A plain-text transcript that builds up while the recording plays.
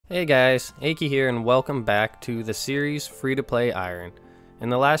Hey guys, Achy here and welcome back to the series Free-to-Play Iron. In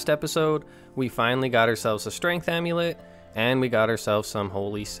the last episode, we finally got ourselves a strength amulet and we got ourselves some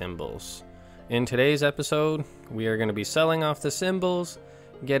holy symbols. In today's episode, we are going to be selling off the symbols,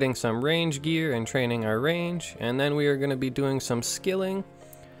 getting some range gear and training our range, and then we are going to be doing some skilling.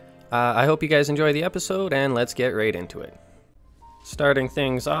 I hope you guys enjoy the episode and let's get right into it. Starting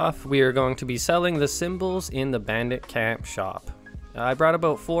things off, we are going to be selling the symbols in the bandit camp shop. I brought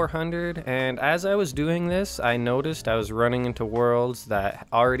about 400, and as I was doing this, I noticed I was running into worlds that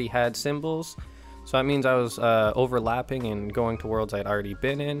already had symbols. So that means I was overlapping and going to worlds I'd already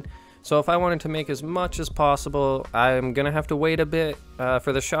been in. So if I wanted to make as much as possible, I'm gonna have to wait a bit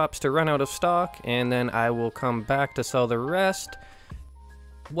for the shops to run out of stock, and then I will come back to sell the rest.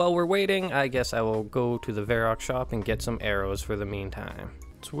 While we're waiting, I guess I will go to the Varrock shop and get some arrows for the meantime.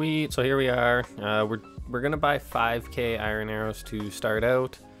 Sweet, so here we are. We're gonna buy 5k iron arrows to start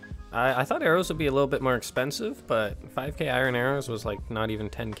out. I thought arrows would be a little bit more expensive, but 5k iron arrows was like not even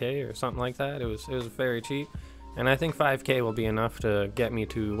 10k or something like that. It was very cheap, and I think 5k will be enough to get me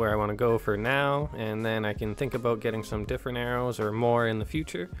to where I want to go for now, and then I can think about getting some different arrows or more in the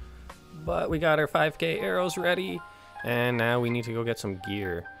future. But we got our 5k arrows ready, and now we need to go get some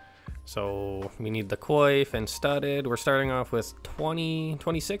gear. So we need the coif and studded. We're starting off with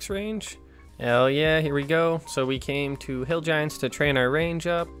 26 range. Hell yeah, here we go. So we came to Hill Giants to train our range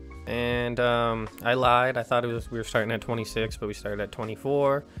up, and I lied. I thought we were starting at 26, but we started at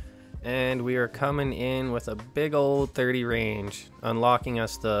 24, and we are coming in with a big old 30 range, unlocking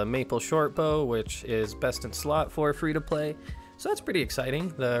us the maple short bow, which is best in slot for free to play. So that's pretty exciting.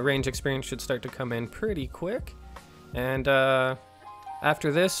 The range experience should start to come in pretty quick, and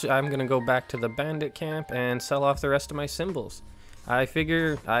after this, I'm gonna go back to the bandit camp and sell off the rest of my symbols. I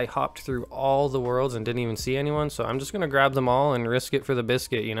figure I hopped through all the worlds and didn't even see anyone, so I'm just gonna grab them all and risk it for the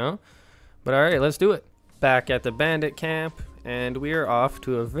biscuit, you know? But alright, let's do it. Back at the bandit camp, and we are off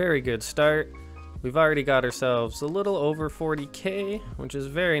to a very good start. We've already got ourselves a little over 40k, which is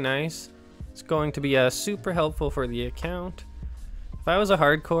very nice. It's going to be super helpful for the account. If I was a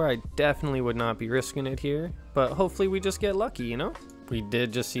hardcore, I definitely would not be risking it here, but hopefully we just get lucky, you know? We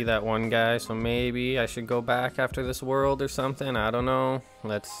did just see that one guy, so maybe I should go back after this world or something. I don't know.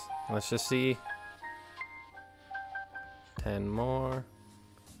 Let's just see. 10 more.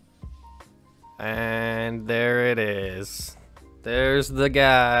 And there it is. There's the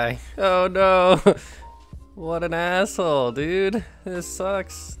guy. Oh no. What an asshole, dude. This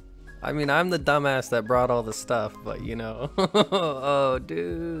sucks. I mean, I'm the dumbass that brought all the stuff, but you know. Oh,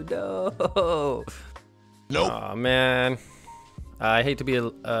 dude, no. Nope. Aw, man. I hate to be a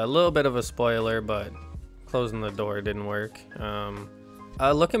little bit of a spoiler, but closing the door didn't work.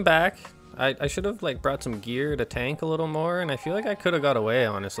 Looking back, I should have like brought some gear to tank a little more, and I feel like I could have got away,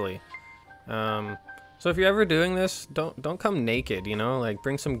 honestly. So if you're ever doing this, don't come naked, you know, like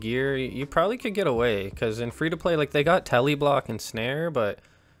bring some gear. You probably could get away, because in free to play, like they got teleblock and snare, but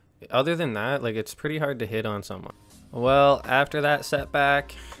other than that, like it's pretty hard to hit on someone. Well, after that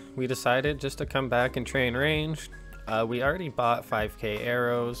setback, we decided just to come back and train range. We already bought 5k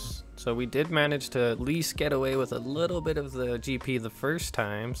arrows, so we did manage to at least get away with a little bit of the GP the first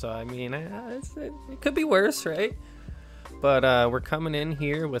time, so I mean, it could be worse, right? But we're coming in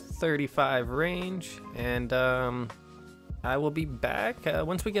here with 35 range, and I will be back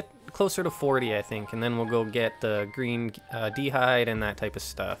once we get closer to 40, I think, and then we'll go get the green D-hide and that type of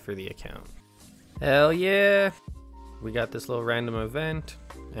stuff for the account. Hell yeah! We got this little random event,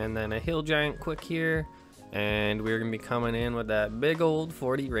 and then a hill giant quick here. And we're gonna be coming in with that big old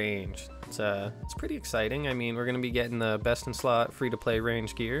 40 range. It's pretty exciting. I mean, we're gonna be getting the best in slot free to play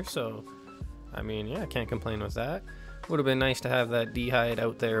range gear, so I mean, yeah, I can't complain with that. Would have been nice to have that D-hide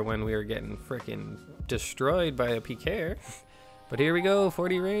out there when we were getting freaking destroyed by a PKer. But here we go,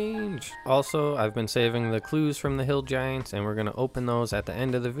 40 range. Also, I've been saving the clues from the hill giants, and we're gonna open those at the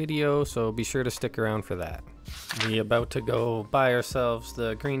end of the video, so be sure to stick around for that. We about to go buy ourselves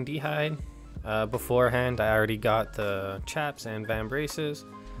the green D-hide. Beforehand, I already got the chaps and vambraces,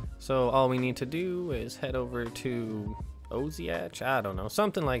 so all we need to do is head over to OSRS, I don't know,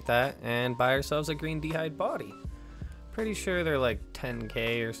 something like that, and buy ourselves a green D-hide body. Pretty sure they're like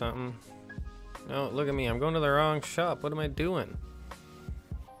 10k or something. Oh, look at me, I'm going to the wrong shop. What am I doing?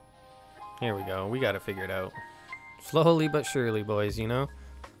 Here we go, we got it figured out. Slowly but surely, boys, you know?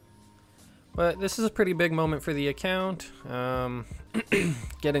 But this is a pretty big moment for the account.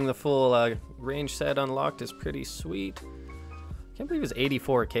 Getting the full range set unlocked is pretty sweet. Can't believe it's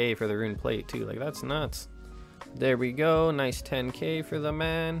 84k for the rune plate too, like that's nuts. There we go, nice 10k for the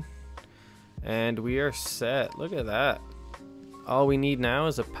man. And we are set, look at that. all we need now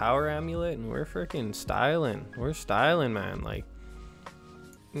is a power amulet, and we're freaking styling. We're styling, man. Like,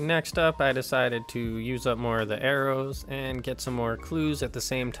 next up, I decided to use up more of the arrows and get some more clues at the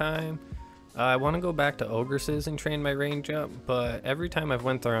same time. I want to go back to Ogresses and train my range up, but every time I've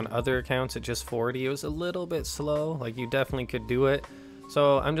went there on other accounts at just 40, it was a little bit slow. Like, you definitely could do it.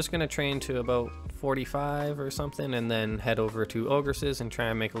 So I'm just going to train to about 45 or something, and then head over to Ogresses and try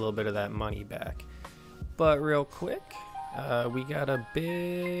and make a little bit of that money back. But real quick, we got a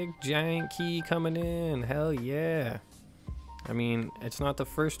big giant key coming in. Hell yeah. I mean, it's not the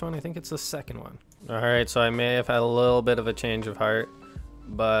first one, I think it's the second one. Alright, so I may have had a little bit of a change of heart,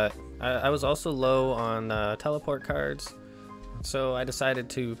 but I was also low on teleport cards, so I decided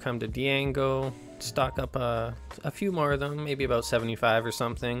to come to Diango, stock up a few more of them, maybe about 75 or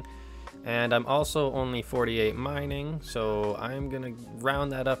something. And I'm also only 48 mining, so I'm gonna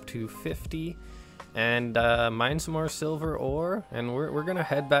round that up to 50 and mine some more silver ore, and we're gonna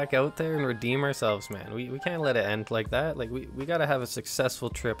head back out there and redeem ourselves, man. We can't let it end like that. Like, we gotta have a successful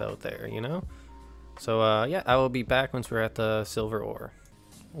trip out there, you know? So yeah, I will be back once we're at the silver ore.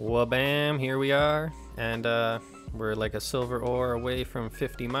 Wabam, here we are, and we're like a silver ore away from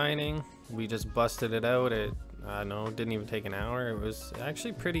 50 mining. We just busted it out. It, I don't know, didn't even take an hour. It was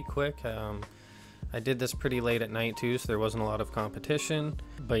actually pretty quick. I did this pretty late at night too, so there wasn't a lot of competition.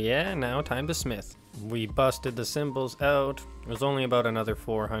 But yeah, now time to smith. We busted the symbols out. It was only about another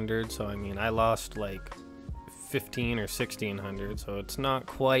 400, so I mean, I lost like 15 or 1600, so it's not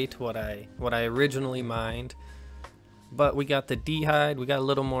quite what I originally mined. But we got the D-hide, we got a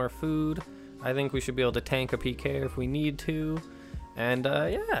little more food. I think we should be able to tank a PK if we need to. And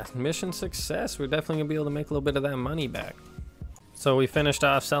yeah, mission success. We're definitely gonna be able to make a little bit of that money back. So we finished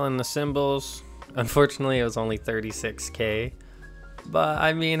off selling the symbols. Unfortunately, it was only 36k. But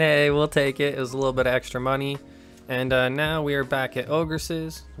I mean, hey, we'll take it. It was a little bit of extra money. And now we are back at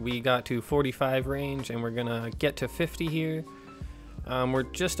Ogresses. We got to 45 range and we're gonna get to 50 here. We're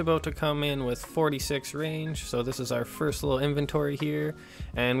just about to come in with 46 range, so this is our first little inventory here,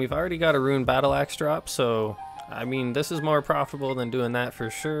 and we've already got a rune battle axe drop, so I mean, this is more profitable than doing that for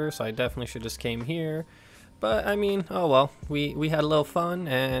sure, so I definitely should just came here. But I mean, oh well, we had a little fun,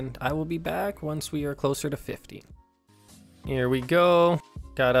 and I will be back once we are closer to 50. Here we go,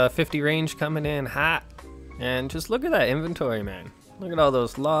 got a 50 range coming in hot, and just look at that inventory, man. Look at all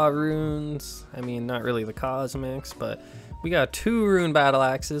those law runes. I mean, not really the cosmics, but we got 2 rune battle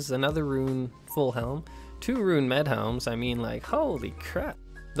axes, another rune full helm, 2 rune med helms. I mean, like, holy crap.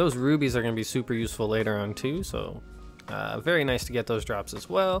 Those rubies are going to be super useful later on too, so very nice to get those drops as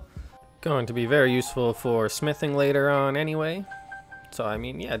well. Going to be very useful for smithing later on anyway. So I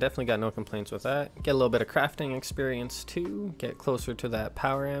mean, yeah, definitely got no complaints with that. Get a little bit of crafting experience too, get closer to that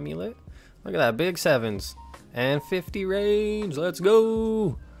power amulet. Look at that, big 7s. And 50 range, let's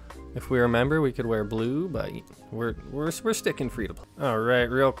go! If we remember, we could wear blue, but we're sticking free to play. Alright,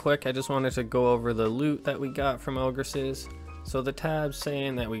 real quick, I just wanted to go over the loot that we got from Ogresses. So the tab's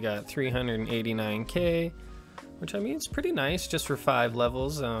saying that we got 389k, which I mean, it's pretty nice just for 5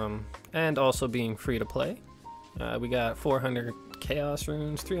 levels, and also being free to play. We got 400 chaos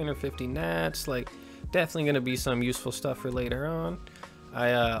runes, 350 nats, like definitely going to be some useful stuff for later on.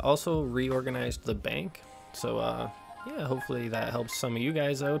 I also reorganized the bank, so yeah, hopefully that helps some of you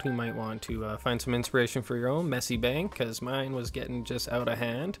guys out who might want to find some inspiration for your own messy bank, because mine was getting just out of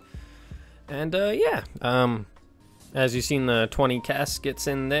hand. And yeah, as you've seen the 20 caskets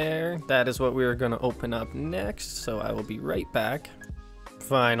in there, that is what we're going to open up next, so I will be right back.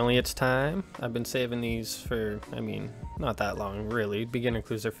 Finally, it's time. I've been saving these for, I mean, not that long really. Beginner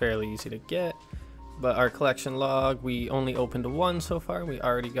clues are fairly easy to get, but our collection log, we only opened 1 so far. We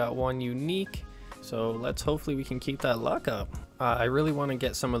already got 1 unique. So let's hopefully we can keep that luck up. I really want to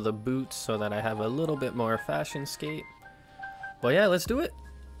get some of the boots so that I have a little bit more fashion skate. But yeah, let's do it.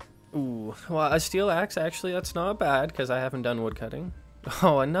 Ooh, well, a steel axe, actually, that's not bad because I haven't done woodcutting.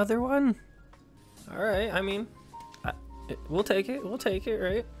 Oh, another one? Alright, I mean, we'll take it,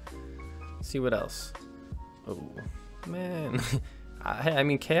 right? Let's see what else. Oh, man. I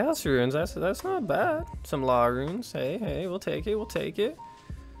mean, chaos runes, that's not bad. Some law runes, hey, we'll take it.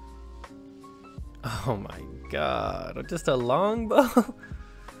 Oh my god, just a longbow?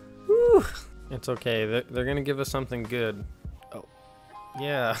 Woo. It's okay, they're gonna give us something good. Oh,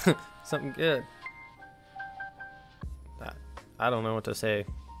 yeah, something good. I don't know what to say.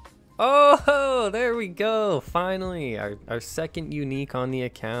 Oh, there we go, finally, our second unique on the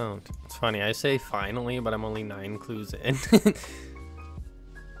account. It's funny, I say finally, but I'm only 9 clues in.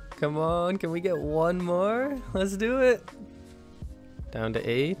 Come on, can we get 1 more? Let's do it. Down to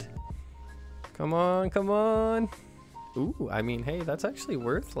 8. Come on. Ooh, I mean, hey, that's actually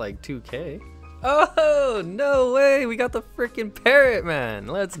worth like 2K. Oh, no way. We got the freaking parrot, man.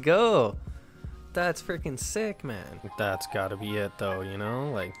 Let's go. That's freaking sick, man. That's gotta be it, though, you know?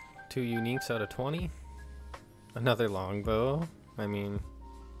 Like, 2 uniques out of 20. Another longbow. I mean,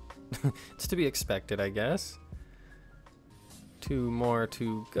 it's to be expected, I guess. 2 more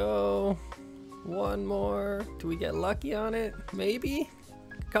to go. 1 more. Do we get lucky on it? Maybe?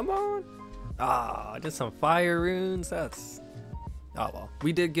 Come on. Ah, just some fire runes. That's... Oh, well.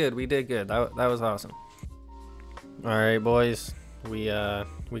 We did good. We did good. That was awesome. Alright, boys. We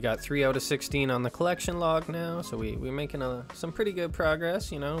got 3 out of 16 on the collection log now. So we're making some pretty good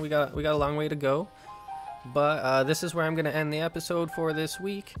progress. You know, we got a long way to go. But this is where I'm going to end the episode for this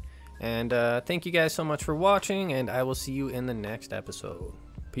week. And thank you guys so much for watching. And I will see you in the next episode.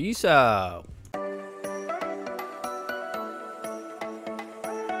 Peace out.